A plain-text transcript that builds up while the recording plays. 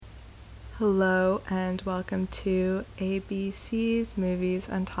Hello and welcome to ABC's Movies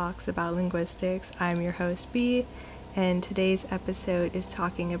and Talks About Linguistics. I'm your host B, and today's episode is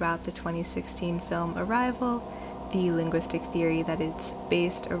talking about the 2016 film Arrival, the linguistic theory that it's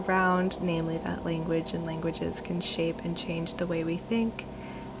based around, namely that language and languages can shape and change the way we think.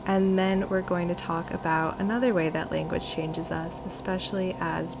 And then we're going to talk about another way that language changes us, especially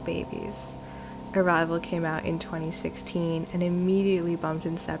as babies. Arrival came out in 2016 and immediately bumped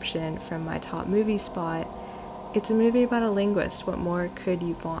Inception from my top movie spot. It's a movie about a linguist. What more could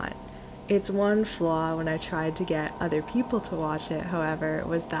you want? Its one flaw when I tried to get other people to watch it, however,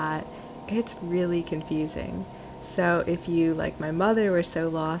 was that it's really confusing. So if you, like my mother, were so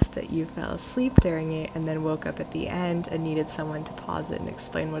lost that you fell asleep during it and then woke up at the end and needed someone to pause it and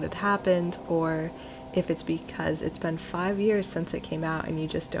explain what had happened, or if it's because it's been 5 years since it came out and you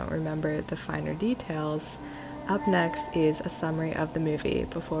just don't remember the finer details, up next is a summary of the movie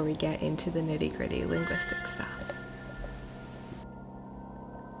before we get into the nitty-gritty linguistic stuff.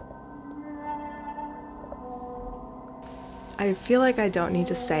 I feel like I don't need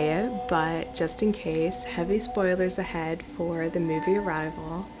to say it, but just in case, heavy spoilers ahead for the movie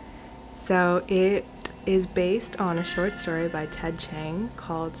Arrival. So it is based on a short story by Ted Chiang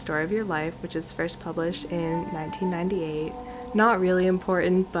called Story of Your Life, which is first published in 1998. Not really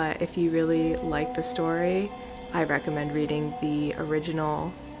important, but if you really like the story, I recommend reading the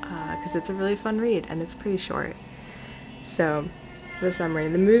original because it's a really fun read and it's pretty short. So, the summary.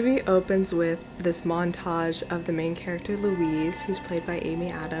 The movie opens with this montage of the main character Louise, who's played by Amy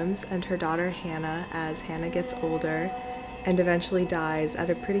Adams, and her daughter Hannah as Hannah gets older and eventually dies at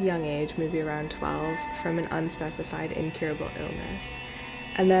a pretty young age, maybe around 12, from an unspecified incurable illness.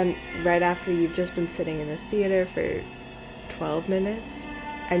 And then right after you've just been sitting in the theater for 12 minutes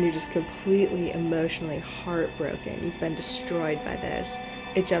and you're just completely emotionally heartbroken, you've been destroyed by this,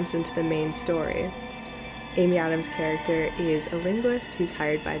 it jumps into the main story. Amy Adams' character is a linguist who's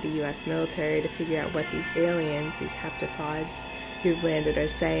hired by the US military to figure out what these aliens, these heptapods who've landed are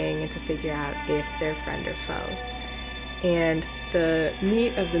saying and to figure out if they're friend or foe. And the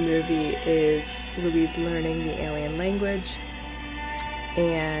meat of the movie is Louise learning the alien language,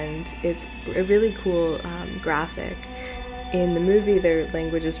 and it's a really cool graphic. In the movie, their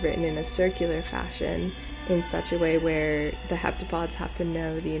language is written in a circular fashion in such a way where the heptapods have to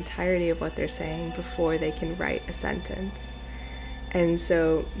know the entirety of what they're saying before they can write a sentence. And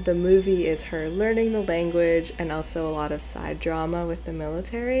so the movie is her learning the language and also a lot of side drama with the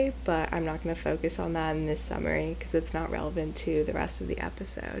military, but I'm not going to focus on that in this summary because it's not relevant to the rest of the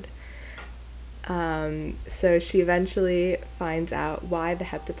episode. So she eventually finds out why the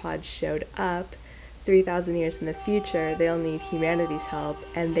heptapods showed up 3,000 years in the future. They'll need humanity's help,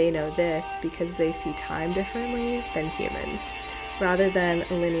 and they know this because they see time differently than humans. Rather than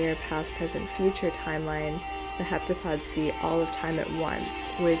a linear past, present, future timeline, the heptapods see all of time at once,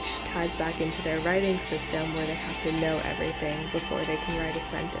 which ties back into their writing system where they have to know everything before they can write a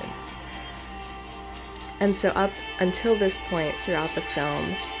sentence. And so up until this point throughout the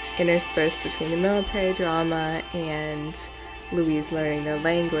film, interspersed between the military drama and Louise learning their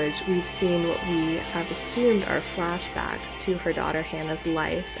language, we've seen what we have assumed are flashbacks to her daughter Hannah's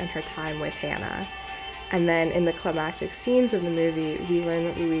life and her time with Hannah. And then in the climactic scenes of the movie, we learn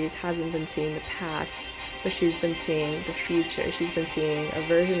that Louise hasn't been seeing the past, but she's been seeing the future. She's been seeing a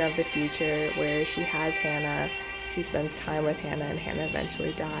version of the future where she has Hannah, she spends time with Hannah, and Hannah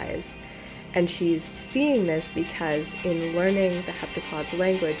eventually dies. And she's seeing this because in learning the heptapod's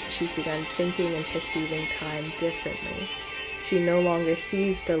language, she's begun thinking and perceiving time differently. She no longer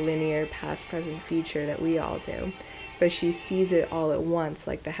sees the linear past, present, future that we all do, but she sees it all at once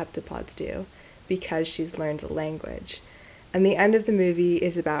like the heptapods do because she's learned the language. And the end of the movie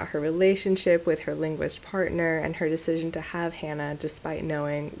is about her relationship with her linguist partner and her decision to have Hannah despite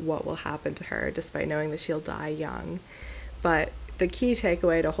knowing what will happen to her, despite knowing that she'll die young. But the key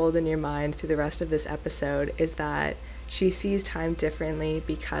takeaway to hold in your mind through the rest of this episode is that she sees time differently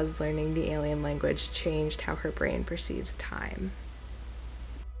because learning the alien language changed how her brain perceives time.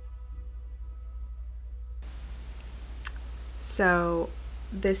 So,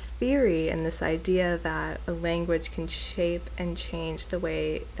 this theory and this idea that a language can shape and change the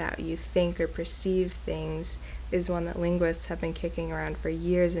way that you think or perceive things is one that linguists have been kicking around for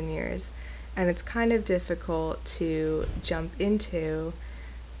years and years. And it's kind of difficult to jump into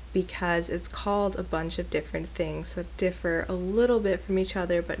because it's called a bunch of different things that differ a little bit from each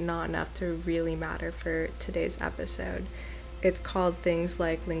other, but not enough to really matter for today's episode. It's called things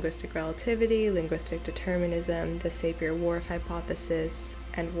like linguistic relativity, linguistic determinism, the Sapir-Whorf hypothesis,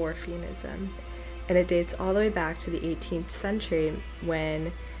 and Whorfianism. And it dates all the way back to the 18th century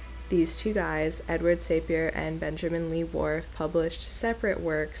when these two guys, Edward Sapir and Benjamin Lee Whorf, published separate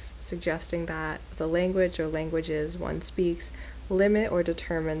works suggesting that the language or languages one speaks limit or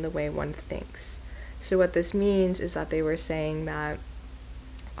determine the way one thinks. So what this means is that they were saying that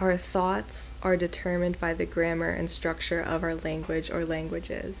our thoughts are determined by the grammar and structure of our language or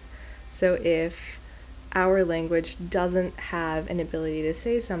languages. So if our language doesn't have an ability to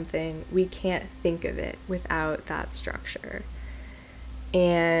say something, we can't think of it without that structure.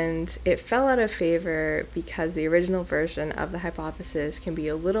 And it fell out of favor because the original version of the hypothesis can be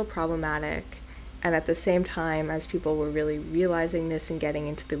a little problematic, and at the same time, as people were really realizing this and getting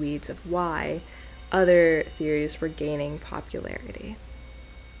into the weeds of why, other theories were gaining popularity.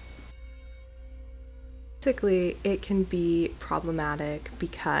 Basically, it can be problematic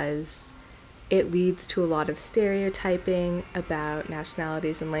because it leads to a lot of stereotyping about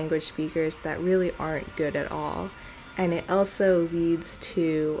nationalities and language speakers that really aren't good at all. And it also leads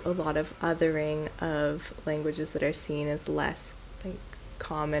to a lot of othering of languages that are seen as less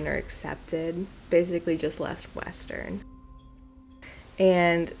common or accepted, basically just less Western.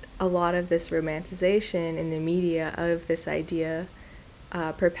 And a lot of this romanticization in the media of this idea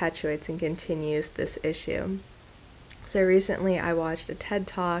perpetuates and continues this issue. So recently I watched a TED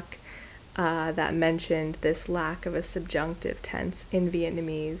Talk that mentioned this lack of a subjunctive tense in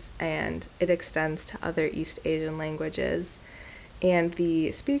Vietnamese, and it extends to other East Asian languages. And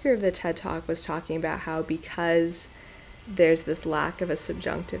the speaker of the TED Talk was talking about how because there's this lack of a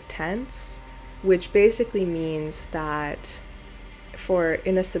subjunctive tense, which basically means that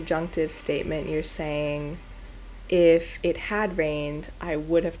in a subjunctive statement, you're saying, if it had rained, I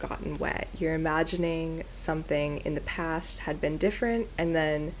would have gotten wet. You're imagining something in the past had been different, and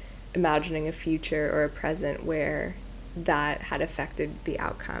then imagining a future or a present where that had affected the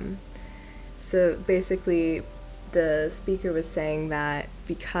outcome. So basically, the speaker was saying that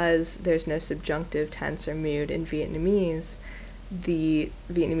because there's no subjunctive tense or mood in Vietnamese, the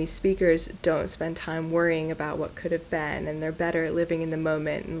Vietnamese speakers don't spend time worrying about what could have been, and they're better at living in the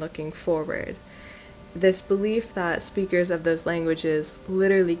moment and looking forward. This belief that speakers of those languages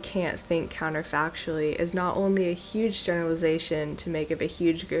literally can't think counterfactually is not only a huge generalization to make of a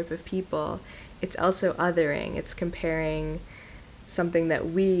huge group of people, it's also othering. It's comparing something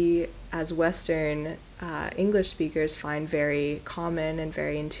that we, as Western English speakers, find very common and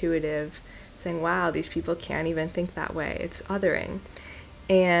very intuitive, saying, wow, these people can't even think that way. It's othering.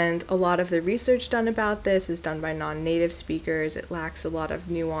 And a lot of the research done about this is done by non-native speakers. It lacks a lot of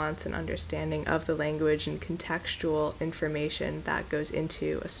nuance and understanding of the language and contextual information that goes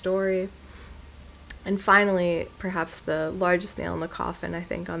into a story. And finally, perhaps the largest nail in the coffin, I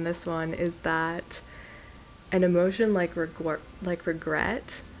think, on this one is that an emotion like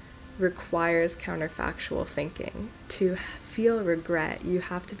regret requires counterfactual thinking. To feel regret, you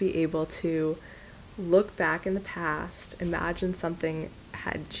have to be able to look back in the past, imagine something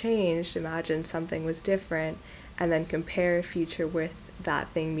had changed, imagine something was different, and then compare a future with that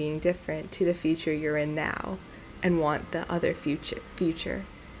thing being different to the future you're in now and want the other future.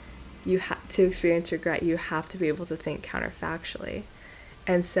 To experience regret, you have to be able to think counterfactually.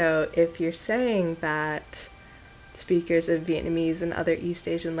 And so if you're saying that speakers of Vietnamese and other East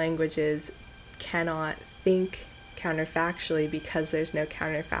Asian languages cannot think counterfactually because there's no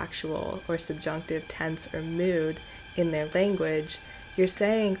counterfactual or subjunctive tense or mood in their language, you're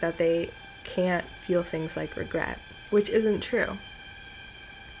saying that they can't feel things like regret, which isn't true.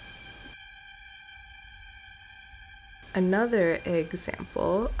 Another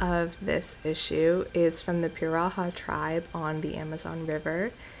example of this issue is from the Piraha tribe on the Amazon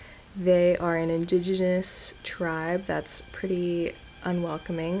River. They are an indigenous tribe that's pretty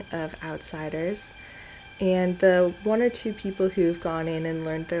unwelcoming of outsiders. And the one or two people who've gone in and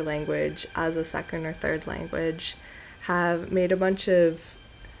learned their language as a second or third language have made a bunch of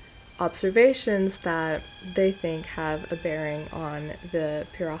observations that they think have a bearing on the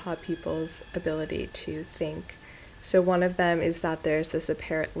Piraha people's ability to think. So one of them is that there's this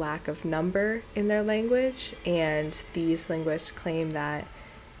apparent lack of number in their language, and these linguists claim that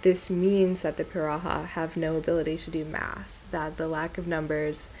this means that the Piraha have no ability to do math, that the lack of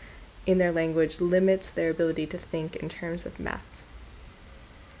numbers in their language limits their ability to think in terms of math.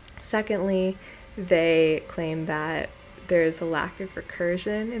 Secondly, they claim that there's a lack of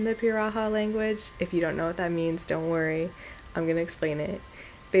recursion in the Piraha language. If you don't know what that means, don't worry, I'm going to explain it.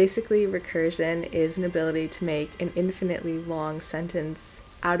 Basically, recursion is an ability to make an infinitely long sentence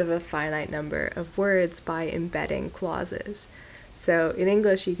out of a finite number of words by embedding clauses. So in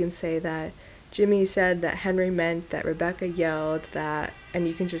English, you can say that Jimmy said that Henry meant that Rebecca yelled that, and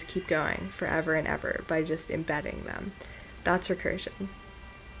you can just keep going forever and ever by just embedding them. That's recursion.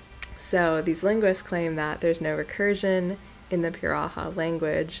 So these linguists claim that there's no recursion in the Piraha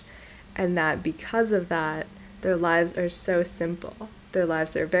language, and that because of that, their lives are so simple. Their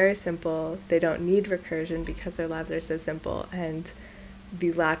lives are very simple. They don't need recursion because their lives are so simple, and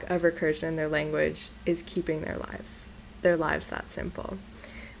the lack of recursion in their language is keeping their lives that simple.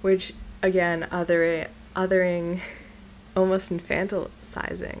 Which, again, othering, almost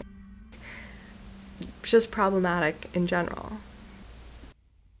infantilizing, just problematic in general.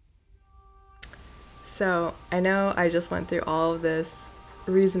 So I know I just went through all of this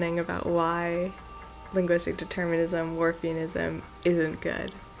reasoning about why linguistic determinism, Whorfianism isn't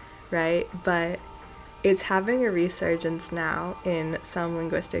good, right? But it's having a resurgence now in some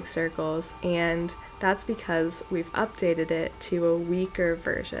linguistic circles, and that's because we've updated it to a weaker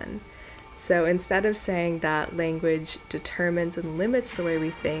version. So instead of saying that language determines and limits the way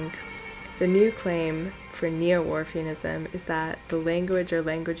we think, the new claim for Neo-Whorfianism is that the language or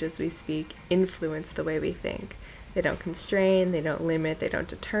languages we speak influence the way we think. They don't constrain, they don't limit, they don't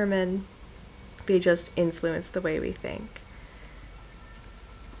determine. They just influence the way we think.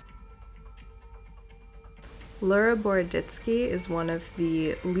 Laura Boroditsky is one of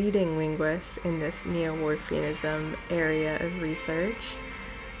the leading linguists in this Neo-Whorfianism area of research.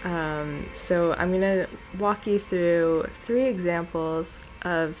 So I'm going to walk you through 3 examples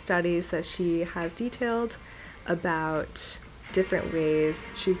of studies that she has detailed about different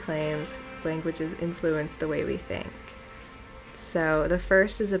ways she claims languages influence the way we think. So the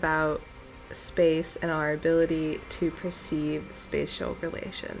first is about space and our ability to perceive spatial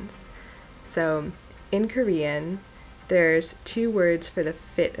relations. So in Korean, there's 2 words for the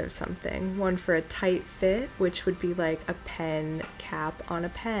fit of something. One for a tight fit, which would be like a pen cap on a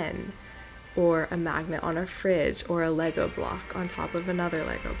pen, or a magnet on a fridge, or a Lego block on top of another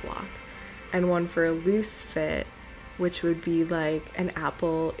Lego block. And one for a loose fit, which would be like an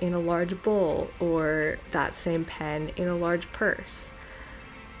apple in a large bowl, or that same pen in a large purse.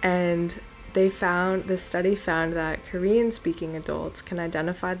 And the study found that Korean-speaking adults can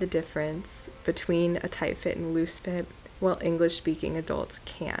identify the difference between a tight fit and loose fit, while English-speaking adults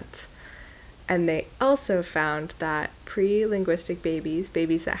can't. And they also found that pre-linguistic babies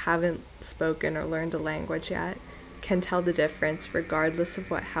that haven't spoken or learned a language yet, can tell the difference regardless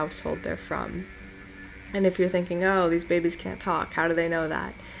of what household they're from. And if you're thinking, oh, these babies can't talk, how do they know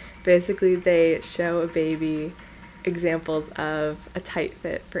that? Basically, they show a baby examples of a tight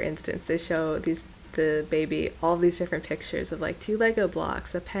fit, for instance. They show the baby all these different pictures of like 2 Lego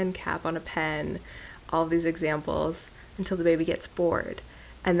blocks, a pen cap on a pen, all these examples until the baby gets bored.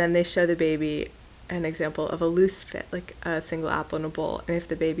 And then they show the baby an example of a loose fit, like a single apple in a bowl. And if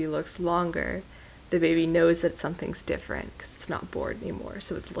the baby looks longer, the baby knows that something's different because it's not bored anymore,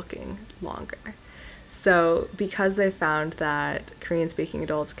 so it's looking longer. So because they found that Korean-speaking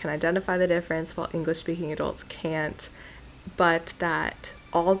adults can identify the difference while English-speaking adults can't, but that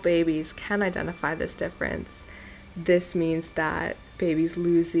all babies can identify this difference, this means that babies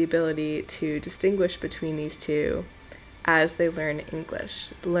lose the ability to distinguish between these two as they learn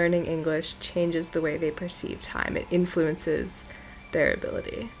English. Learning English changes the way they perceive time. It influences their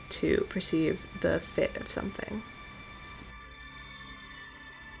ability to perceive the fit of something.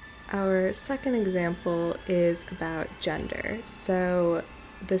 Our second example is about gender. So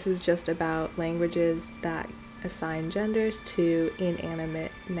this is just about languages that assign genders to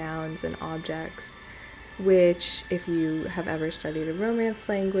inanimate nouns and objects, which, if you have ever studied a Romance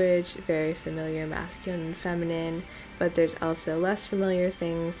language, very familiar masculine and feminine, but there's also less familiar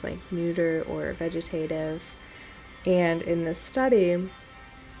things like neuter or vegetative. And in this study,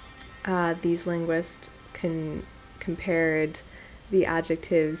 these linguists compared the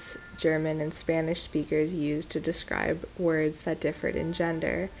adjectives German and Spanish speakers used to describe words that differed in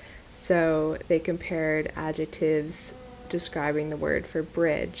gender. So they compared adjectives describing the word for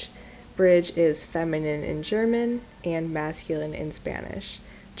bridge. Bridge is feminine in German and masculine in Spanish.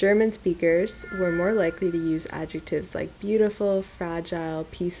 German speakers were more likely to use adjectives like beautiful, fragile,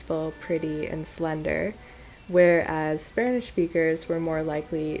 peaceful, pretty, and slender, whereas Spanish speakers were more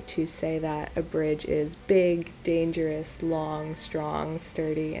likely to say that a bridge is big, dangerous, long, strong,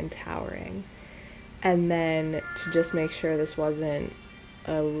 sturdy, and towering. And then, to just make sure this wasn't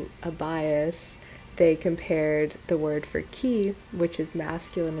a bias, they compared the word for key, which is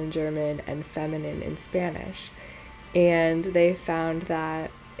masculine in German and feminine in Spanish. And they found that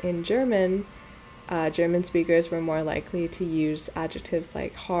in German, German speakers were more likely to use adjectives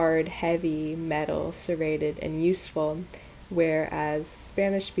like hard, heavy, metal, serrated, and useful, whereas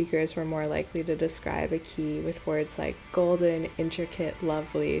Spanish speakers were more likely to describe a key with words like golden, intricate,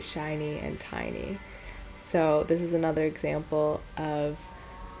 lovely, shiny, and tiny. So this is another example of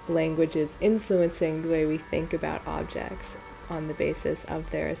languages influencing the way we think about objects on the basis of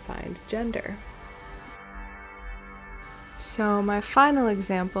their assigned gender. So my final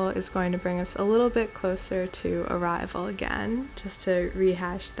example is going to bring us a little bit closer to Arrival again, just to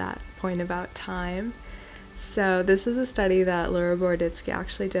rehash that point about time. So this was a study that Laura Boroditsky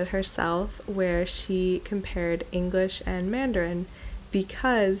actually did herself, where she compared English and Mandarin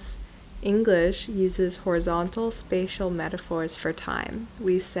because English uses horizontal spatial metaphors for time.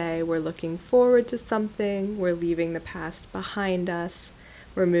 We say we're looking forward to something, we're leaving the past behind us,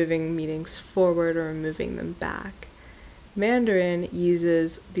 we're moving meetings forward or moving them back. Mandarin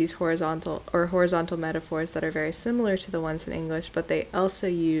uses these horizontal metaphors that are very similar to the ones in English, but they also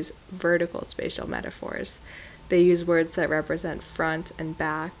use vertical spatial metaphors. They use words that represent front and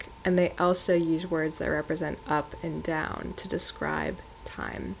back, and they also use words that represent up and down to describe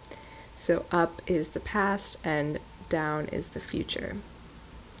time. So up is the past and down is the future.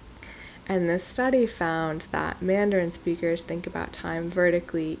 And this study found that Mandarin speakers think about time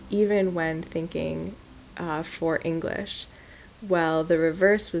vertically even when thinking for English. Well, the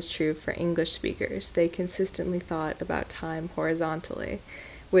reverse was true for English speakers. They consistently thought about time horizontally,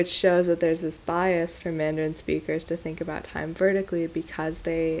 which shows that there's this bias for Mandarin speakers to think about time vertically because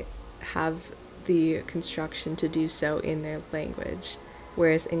they have the construction to do so in their language,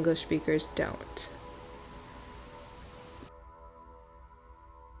 whereas English speakers don't.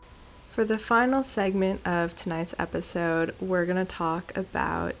 For the final segment of tonight's episode, we're going to talk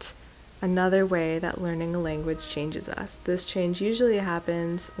about another way that learning a language changes us. This change usually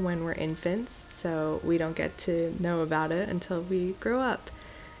happens when we're infants, so we don't get to know about it until we grow up.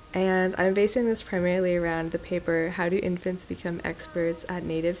 And I'm basing this primarily around the paper How Do Infants Become Experts at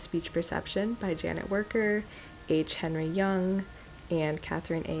Native Speech Perception by Janet Worker, H. Henry Young, and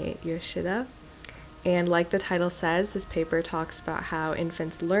Catherine A. Yoshida. And like the title says, this paper talks about how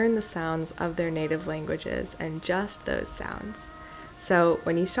infants learn the sounds of their native languages and just those sounds. So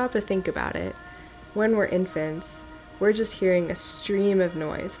when you stop to think about it, when we're infants, we're just hearing a stream of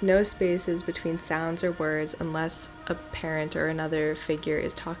noise, no spaces between sounds or words unless a parent or another figure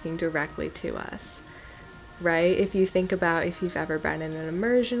is talking directly to us, right? If you think about if you've ever been in an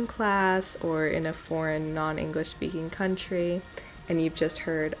immersion class or in a foreign non-English speaking country and you've just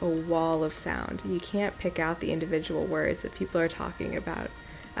heard a wall of sound, you can't pick out the individual words that people are talking about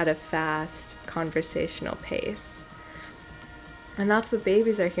at a fast conversational pace. And that's what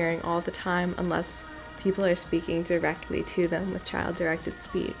babies are hearing all the time unless people are speaking directly to them with child-directed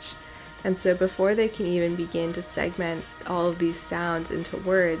speech. And so before they can even begin to segment all of these sounds into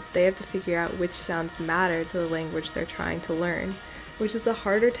words, they have to figure out which sounds matter to the language they're trying to learn, which is a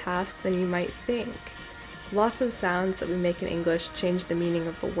harder task than you might think. Lots of sounds that we make in English change the meaning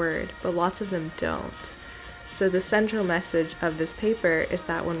of a word, but lots of them don't. So the central message of this paper is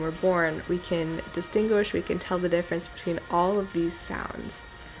that when we're born, we can distinguish, we can tell the difference between all of these sounds.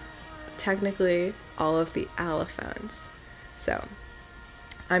 Technically, all of the allophones. So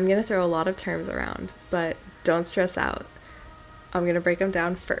I'm going to throw a lot of terms around, but don't stress out. I'm going to break them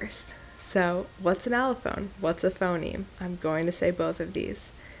down first. So what's an allophone? What's a phoneme? I'm going to say both of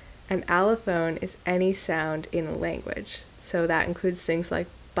these. An allophone is any sound in a language. So that includes things like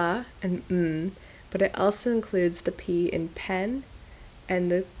ba and but it also includes the P in pen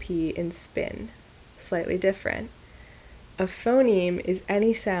and the P in spin, slightly different. A phoneme is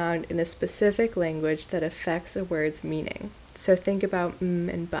any sound in a specific language that affects a word's meaning. So think about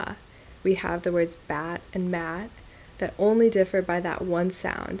and ba. We have the words bat and mat that only differ by that one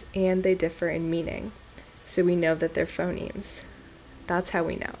sound, and they differ in meaning. So we know that they're phonemes. That's how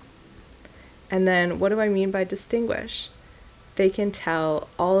we know. And then what do I mean by distinguish? They can tell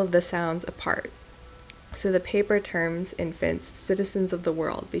all of the sounds apart. So the paper terms infants citizens of the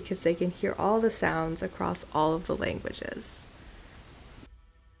world because they can hear all the sounds across all of the languages.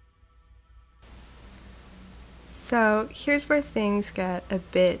 So here's where things get a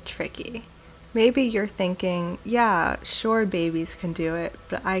bit tricky. Maybe you're thinking, yeah, sure, babies can do it,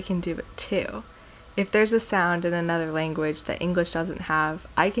 but I can do it too. If there's a sound in another language that English doesn't have,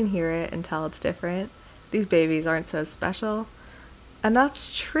 I can hear it and tell it's different. These babies aren't so special. And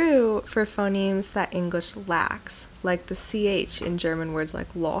that's true for phonemes that English lacks, like the CH in German words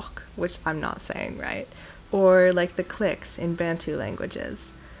like Loch, which I'm not saying right, or like the clicks in Bantu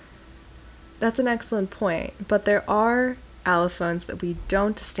languages. That's an excellent point, but there are allophones that we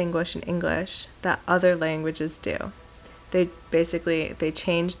don't distinguish in English that other languages do. They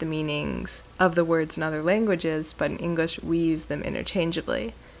change the meanings of the words in other languages, but in English we use them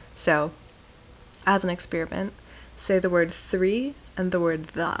interchangeably. So, as an experiment, say the word three and the word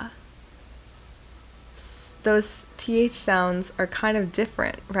the. those TH sounds are kind of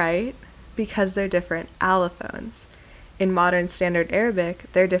different, right? Because they're different allophones. In modern standard Arabic,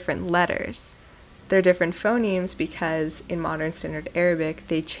 they're different letters. They're different phonemes because in modern standard Arabic,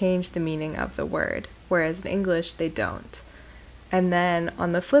 they change the meaning of the word, whereas in English, they don't. And then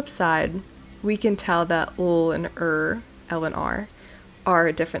on the flip side, we can tell that ul and L and R,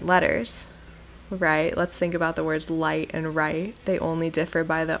 are different letters, right? Let's think about the words light and right. They only differ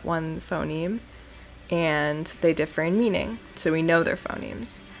by that one phoneme, and they differ in meaning, so we know they're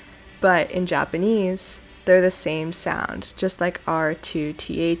phonemes. But in Japanese, they're the same sound, just like our two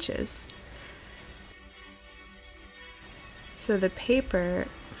THs. So the paper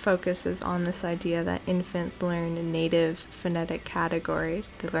focuses on this idea that infants learn native phonetic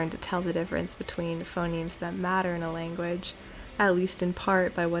categories. They learn to tell the difference between phonemes that matter in a language, at least in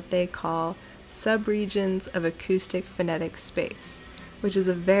part by what they call subregions of acoustic phonetic space, which is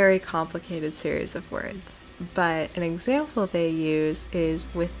a very complicated series of words. But an example they use is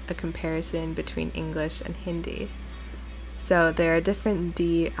with a comparison between English and Hindi. So there are different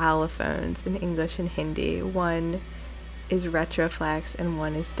D allophones in English and Hindi. One is retroflex and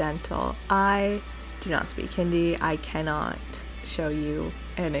one is dental. I do not speak Hindi. I cannot show you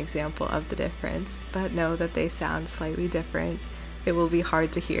an example of the difference, but know that they sound slightly different. It will be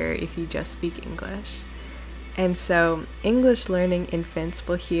hard to hear if you just speak English. And so English learning infants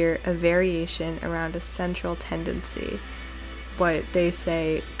will hear a variation around a central tendency. What they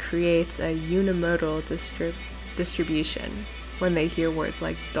say creates a unimodal distribution when they hear words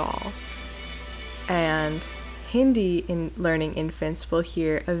like doll. And Hindi learning infants will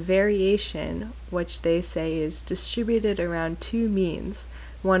hear a variation, which they say is distributed around two means,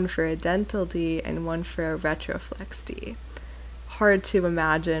 one for a dental D and one for a retroflex D. Hard to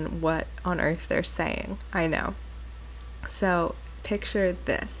imagine what on earth they're saying, I know. So picture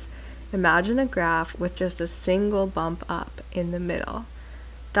this. Imagine a graph with just a single bump up in the middle.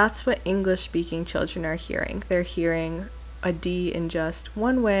 That's what English-speaking children are hearing. They're hearing a D in just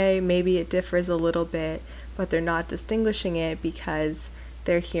one way, maybe it differs a little bit, but they're not distinguishing it because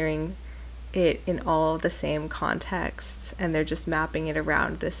they're hearing it in all the same contexts, and they're just mapping it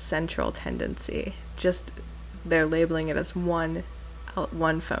around this central tendency. They're labeling it as one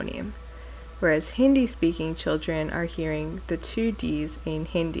phoneme. Whereas Hindi-speaking children are hearing the two Ds in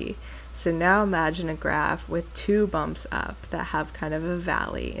Hindi. So now imagine a graph with two bumps up that have kind of a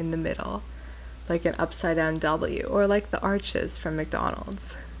valley in the middle, like an upside-down W, or like the arches from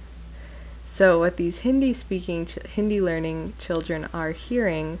McDonald's. So what these Hindi learning children are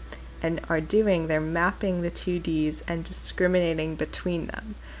hearing and are doing, they're mapping the two Ds and discriminating between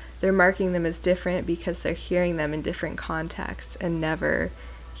them. They're marking them as different because they're hearing them in different contexts and never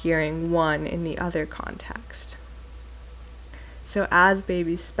hearing one in the other context. So as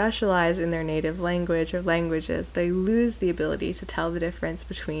babies specialize in their native language or languages, they lose the ability to tell the difference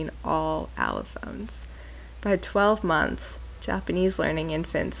between all allophones. By 12 months, Japanese learning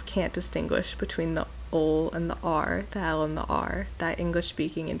infants can't distinguish between the ol and the r, the L and the R, that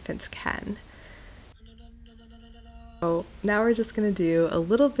English-speaking infants can. So now we're just going to do a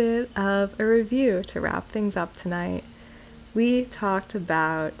little bit of a review to wrap things up tonight. We talked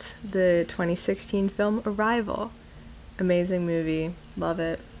about the 2016 film Arrival. Amazing movie, love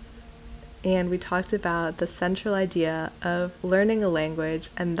it. And we talked about the central idea of learning a language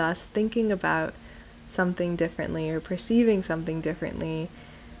and thus thinking about something differently or perceiving something differently.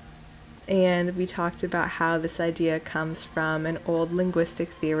 And we talked about how this idea comes from an old linguistic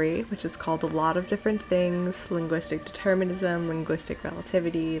theory, which is called a lot of different things: linguistic determinism, linguistic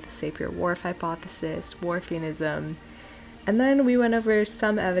relativity, the Sapir-Whorf hypothesis, Whorfianism. And then we went over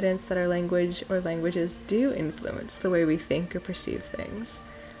some evidence that our language or languages do influence the way we think or perceive things.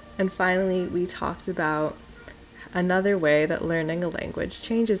 And finally, we talked about another way that learning a language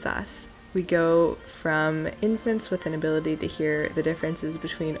changes us. We go from infants with an ability to hear the differences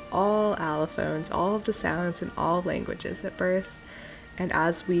between all allophones, all of the sounds in all languages at birth, and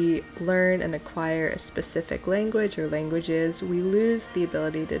as we learn and acquire a specific language or languages, we lose the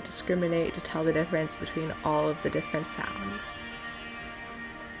ability to discriminate, to tell the difference between all of the different sounds.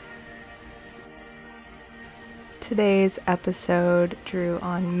 Today's episode drew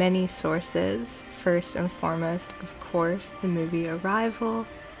on many sources. First and foremost, of course, the movie Arrival,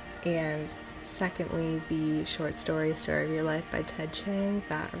 and secondly, the short story Story of Your Life by Ted Chiang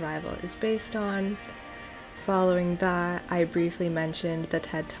that Arrival is based on. Following that, I briefly mentioned the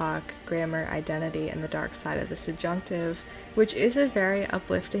TED Talk, Grammar, Identity, and the Dark Side of the Subjunctive, which is a very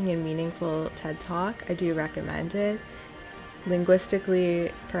uplifting and meaningful TED Talk. I do recommend it.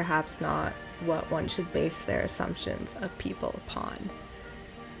 Linguistically, perhaps not what one should base their assumptions of people upon.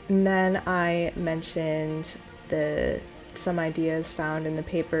 And then I mentioned some ideas found in the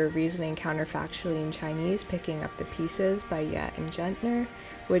paper Reasoning Counterfactually in Chinese, Picking Up the Pieces by Yet and Gentner,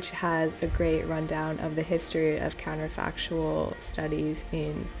 which has a great rundown of the history of counterfactual studies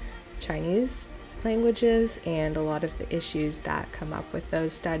in Chinese languages and a lot of the issues that come up with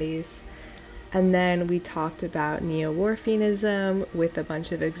those studies. And then we talked about neo-Whorfianism with a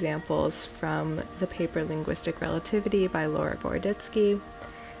bunch of examples from the paper Linguistic Relativity by Laura Boroditsky.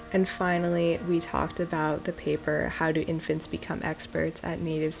 And finally, we talked about the paper How Do Infants Become Experts at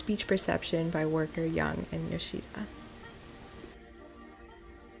Native Speech Perception by Worker, Young, and Yoshida.